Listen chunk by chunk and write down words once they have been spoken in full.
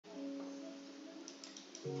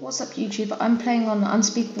What's up, YouTube? I'm playing on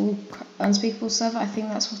Unspeakable server. I think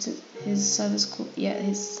that's what his server's called. Yeah,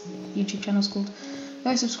 his YouTube channel's called.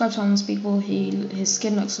 Go subscribe to Unspeakable. His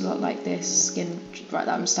skin looks a lot like this skin right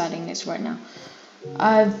that I'm standing next to right now.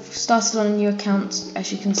 I've started on a new account,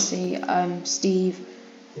 as you can see. I'm Steve.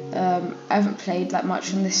 I haven't played that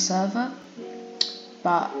much on this server,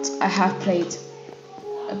 but I have played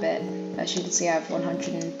a bit. As you can see, I have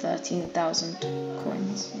 113,000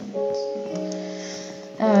 coins.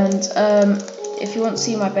 And if you want to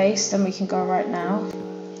see my base, then we can go right now.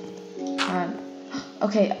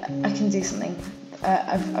 Okay, I can do something.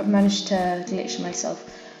 I've managed to glitch myself.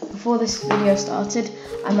 Before this video started,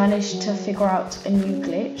 I managed to figure out a new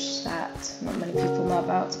glitch that not many people know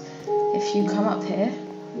about. If you come up here,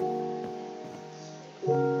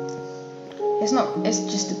 it's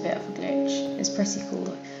just a bit of a glitch. It's pretty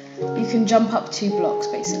cool. You can jump up 2 blocks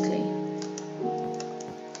basically.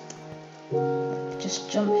 Just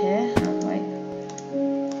jump here and wait.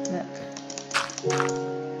 Look.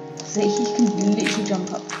 See, he can literally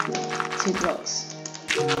jump up 2 blocks.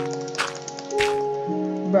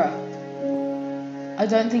 Bruh. I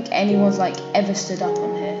don't think anyone's like ever stood up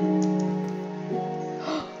on here.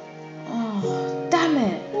 Oh, damn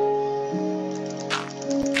it.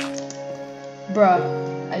 Bruh,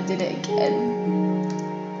 I did it again.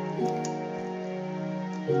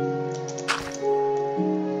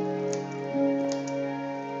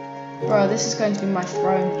 Bro, this is going to be my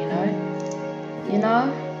throne, you know? You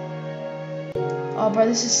know? Oh, bro,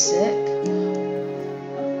 this is sick.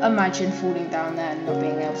 Imagine falling down there and not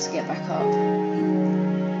being able to get back up.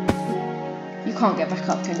 You can't get back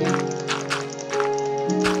up, can you?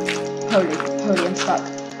 Holy, I'm stuck.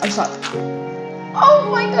 I'm stuck. Oh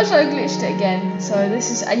my gosh, I glitched it again. So this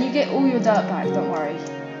is, and you get all your dirt back, don't worry.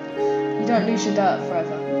 You don't lose your dirt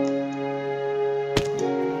forever.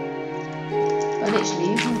 But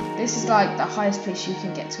literally, this is like the highest place you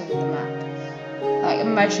can get to on the map. Like,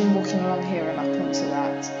 imagine walking along here and up onto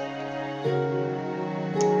that.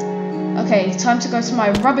 Okay, time to go to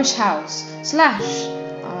my rubbish house.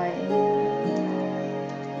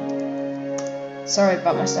 Sorry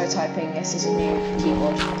about my slow typing. This is a new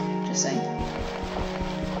keyboard. Just saying.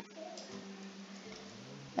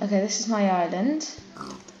 Okay, this is my island.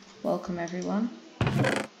 Welcome, everyone.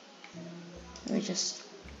 Let me just...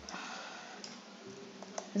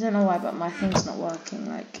 I don't know why, but my thing's not working.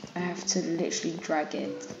 Like, I have to literally drag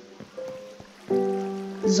it.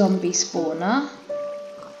 Zombie spawner.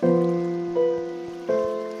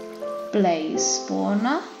 Blaze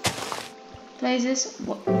spawner. Blazes.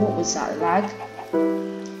 What was that lag?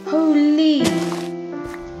 Holy!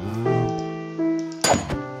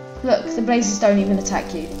 Look, the blazes don't even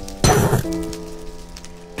attack you.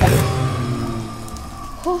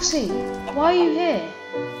 Horsey, why are you here?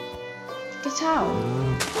 Get out.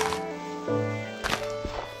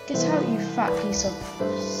 Get out, you fat piece of...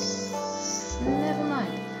 Never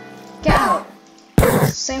mind. Get out.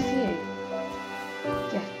 Same for you.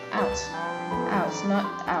 Get out. Out,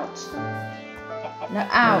 not out. No,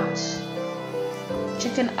 out.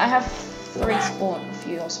 Chicken, I have 3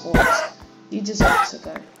 fewer spawns. You deserve to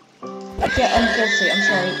go. Yeah, I'm guilty, I'm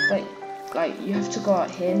sorry, but like, you have to go out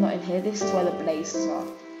here, not in here. This is where the blazes are.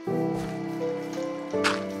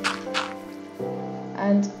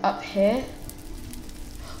 And up here,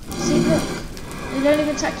 see, look, they don't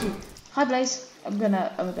even attack you. Hi, Blaze. I'm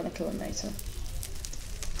gonna kill him later.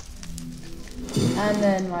 And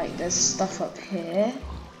then like there's stuff up here.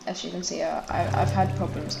 As you can see, I've had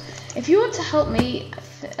problems. If you want to help me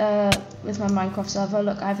with my Minecraft server,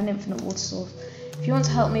 look, I have an infinite water source. If you want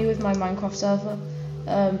to help me with my Minecraft server,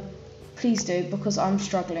 please do, because I'm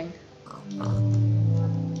struggling.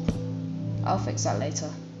 I'll fix that later.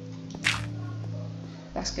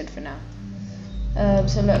 That's good for now.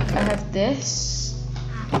 So look, I have this,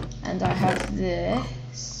 and I have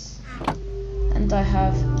this, and I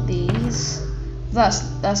have these.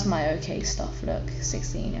 That's my okay stuff. Look,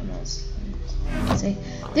 16 emeralds. See,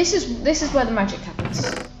 this is where the magic happens.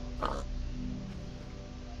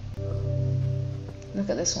 Look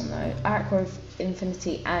at this one though. Acro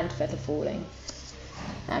Infinity and Feather Falling,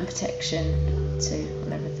 and Protection 2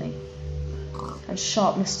 and everything, and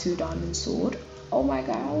Sharpness 2 Diamond Sword. Oh my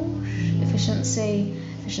gosh! Efficiency,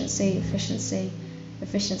 efficiency, efficiency,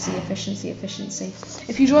 efficiency, efficiency, efficiency.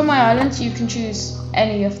 If you join my island, you can choose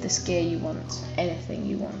any of this gear you want, anything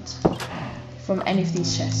you want, from any of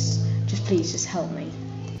these chests. Just please, just help me.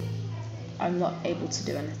 I'm not able to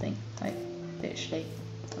do anything. Like, literally,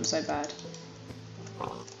 I'm so bad.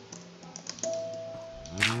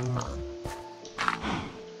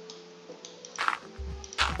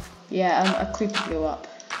 Yeah, a creeper blew up.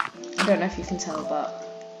 I don't know if you can tell,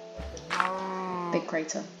 but big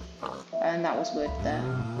crater. And that was wood there.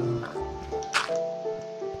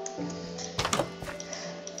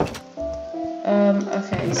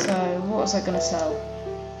 Okay, so what was I gonna sell?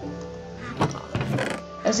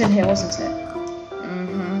 It was in here, wasn't it?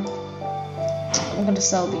 I'm gonna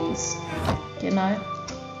sell these, you know?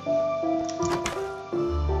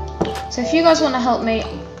 So if you guys want to help me,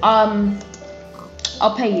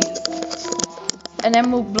 I'll pay you an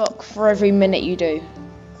emerald block for every minute you do.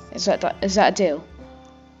 Is that a deal?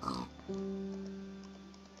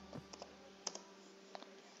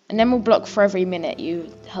 An emerald block for every minute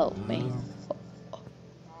you help me.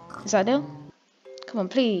 Is that a deal? Come on,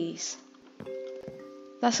 please.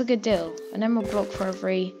 That's a good deal. An emerald block for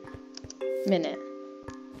every minute.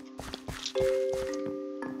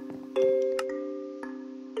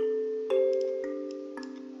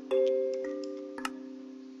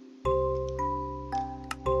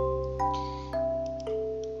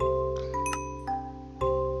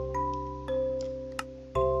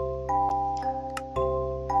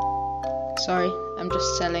 Sorry, I'm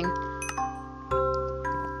just selling.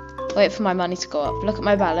 Wait for my money to go up. Look at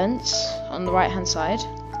my balance on the right hand side.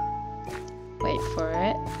 Wait for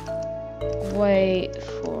it. Wait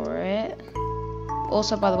for it.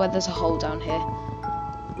 Also, by the way, there's a hole down here.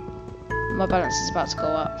 My balance is about to go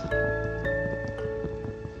up.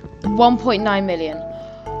 1.9 million.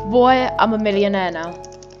 Boy, I'm a millionaire now.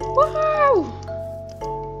 Wow!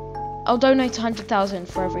 I'll donate 100,000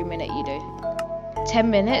 for every minute you do. 10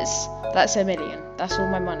 minutes, that's $1 million. That's all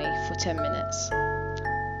my money for 10 minutes.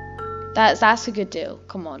 That's a good deal.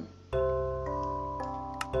 Come on.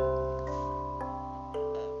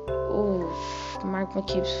 Ooh, magma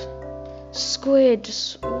cubes. Squid.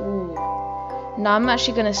 Ooh. Now I'm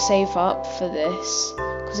actually gonna save up for this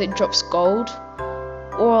because it drops gold.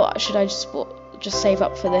 Or should I just save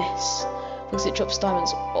up for this because it drops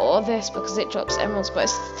diamonds? Or this because it drops emeralds? But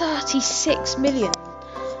it's 36 million.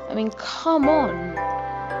 I mean, come on.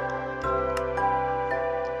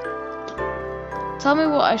 Tell me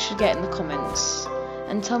what I should get in the comments.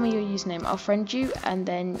 And tell me your username. I'll friend you and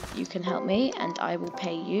then you can help me and I will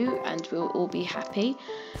pay you and we'll all be happy.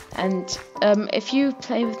 And if you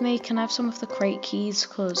play with me, can I have some of the crate keys?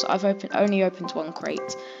 Because I've only opened one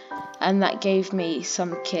crate. And that gave me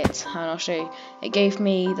some kit. And I'll show you. It gave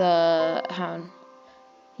me the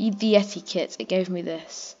Yeti kit. It gave me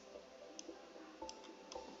this.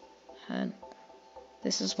 And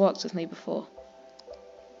this has worked with me before.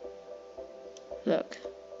 Look.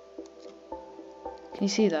 Can you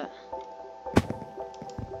see that?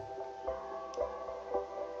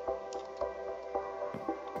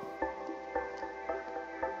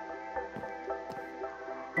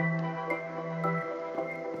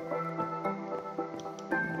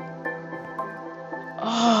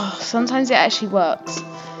 Oh, sometimes it actually works.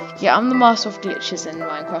 Yeah, I'm the master of glitches in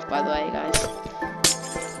Minecraft, by the way, guys.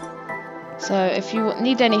 So if you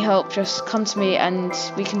need any help, just come to me and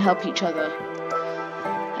we can help each other.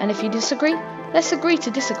 And if you disagree, let's agree to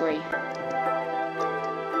disagree.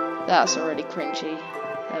 That's already cringy.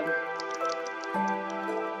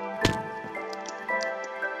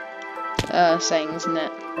 Saying, isn't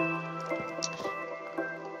it?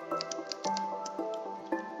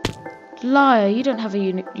 Liar, you don't have a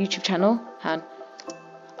YouTube channel, Han.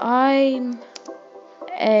 I'm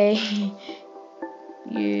a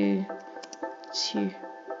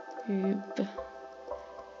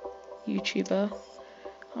YouTuber.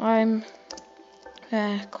 I'm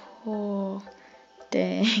recording.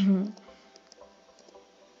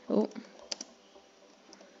 Oh.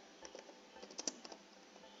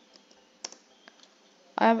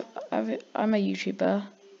 I'm a YouTuber.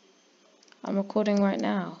 I'm recording right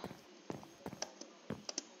now.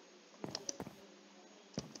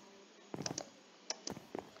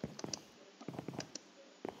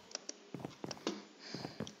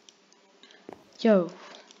 Yo,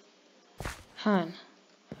 Han.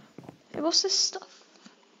 Hey, what's this stuff?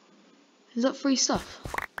 Is that free stuff?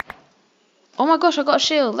 Oh my gosh, I got a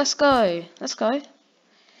shield. Let's go. Let's go.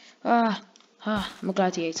 I'm a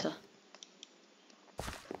gladiator.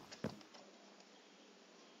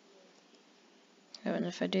 And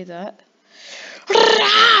if I do that.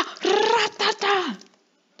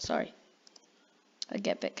 Sorry. I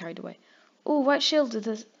get a bit carried away. Oh, white shield with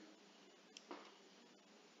this.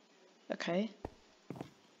 Okay.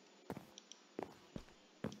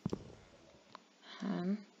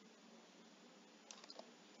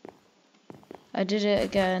 I did it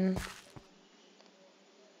again.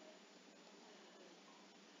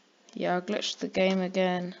 Yeah, I glitched the game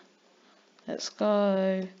again. Let's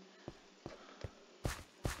go.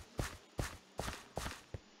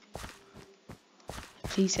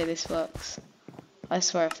 Please say this works. I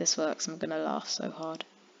swear if this works, I'm gonna laugh so hard.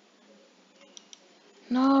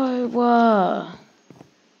 No,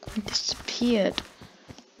 it disappeared.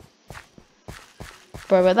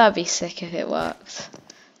 Bro, but that'd be sick if it worked.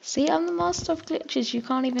 See, I'm the master of glitches, you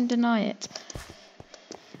can't even deny it.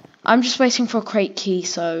 I'm just waiting for a crate key,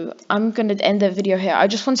 so I'm going to end the video here. I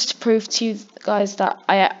just wanted to prove to you guys that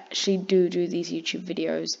I actually do these YouTube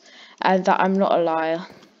videos, and that I'm not a liar,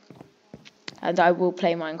 and I will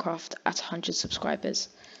play Minecraft at 100 subscribers.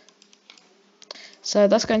 So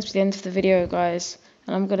that's going to be the end of the video, guys,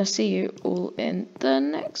 and I'm going to see you all in the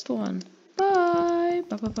next one. Bye!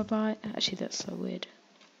 Bye, bye, bye, bye. Actually, that's so weird.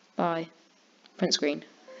 Bye. Print screen.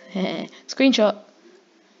 Screenshot.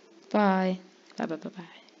 Bye. Bye, bye, bye,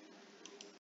 bye.